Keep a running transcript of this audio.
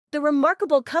The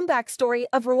remarkable comeback story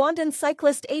of Rwandan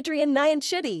cyclist Adrien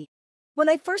Niyonshuti. When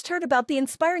I first heard about the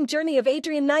inspiring journey of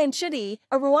Adrien Niyonshuti,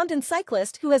 a Rwandan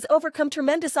cyclist who has overcome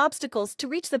tremendous obstacles to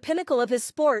reach the pinnacle of his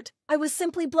sport, I was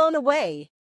simply blown away.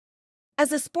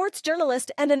 As a sports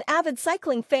journalist and an avid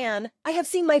cycling fan, I have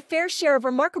seen my fair share of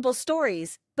remarkable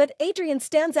stories, but Adrien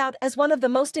stands out as one of the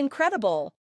most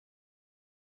incredible.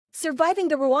 Surviving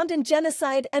the Rwandan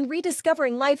genocide and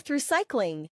rediscovering life through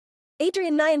cycling.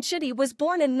 Adrien Niyonshuti was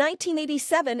born in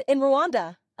 1987 in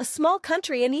Rwanda, a small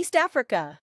country in East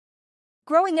Africa.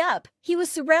 Growing up, he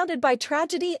was surrounded by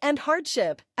tragedy and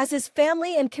hardship, as his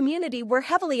family and community were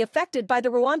heavily affected by the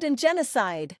Rwandan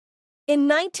genocide. In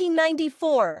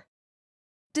 1994,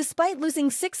 despite losing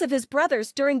 6 of his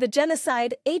brothers during the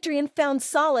genocide, Adrien found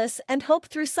solace and hope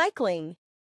through cycling.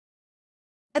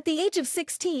 At the age of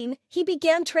 16, he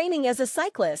began training as a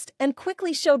cyclist and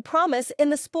quickly showed promise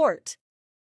in the sport.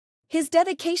 His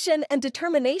dedication and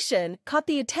determination caught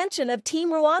the attention of Team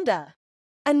Rwanda,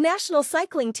 a national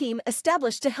cycling team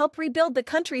established to help rebuild the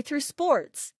country through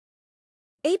sports.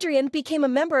 Adrien became a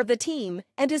member of the team,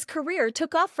 and his career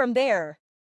took off from there.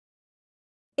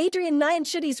 Adrien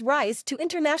Niyonshuti's rise to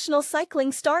international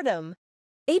cycling stardom.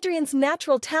 Adrien's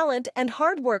natural talent and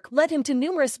hard work led him to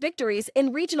numerous victories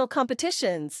in regional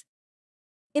competitions.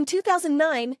 In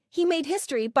 2009, he made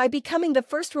history by becoming the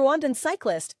first Rwandan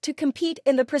cyclist to compete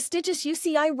in the prestigious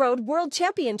UCI Road World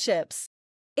Championships.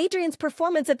 Adrien's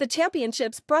performance at the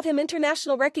championships brought him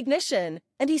international recognition,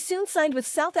 and he soon signed with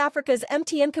South Africa's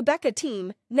MTN Quebec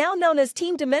team, now known as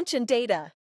Team Dimension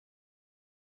Data.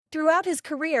 Throughout his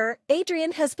career,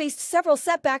 Adrien has faced several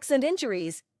setbacks and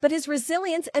injuries, but his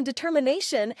resilience and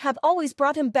determination have always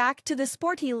brought him back to the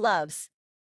sport he loves.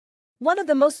 One of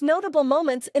the most notable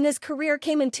moments in his career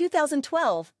came in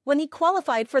 2012, when he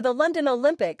qualified for the London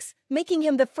Olympics, making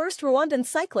him the first Rwandan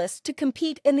cyclist to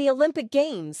compete in the Olympic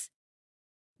Games.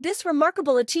 This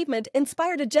remarkable achievement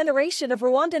inspired a generation of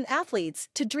Rwandan athletes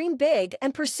to dream big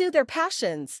and pursue their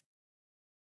passions.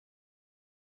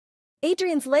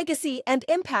 Adrien's legacy and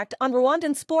impact on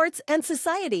Rwandan sports and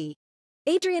society.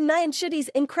 Adrien Niyonshuti's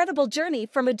incredible journey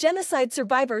from a genocide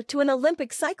survivor to an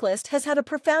Olympic cyclist has had a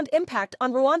profound impact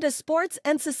on Rwanda's sports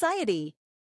and society.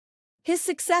 His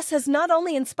success has not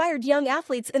only inspired young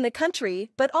athletes in the country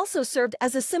but also served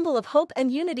as a symbol of hope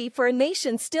and unity for a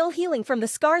nation still healing from the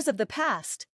scars of the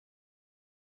past.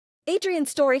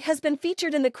 Adrien's story has been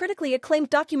featured in the critically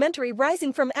acclaimed documentary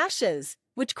Rising from Ashes,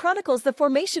 which chronicles the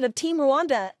formation of Team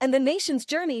Rwanda and the nation's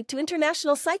journey to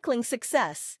international cycling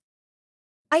success.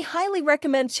 I highly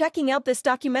recommend checking out this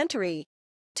documentary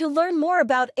to learn more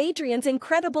about Adrien's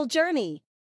incredible journey.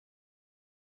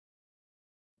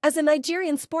 As a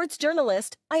Nigerian sports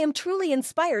journalist, I am truly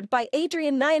inspired by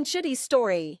Adrien Niyonshuti's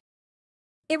story.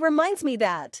 It reminds me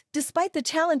that, despite the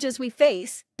challenges we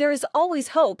face, there is always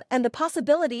hope and the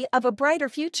possibility of a brighter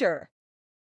future.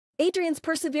 Adrien's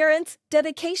perseverance,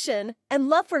 dedication, and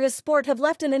love for his sport have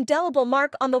left an indelible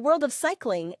mark on the world of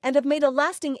cycling and have made a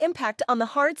lasting impact on the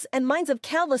hearts and minds of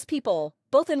countless people,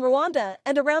 both in Rwanda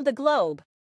and around the globe.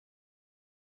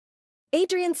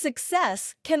 Adrien's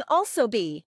success can also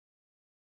be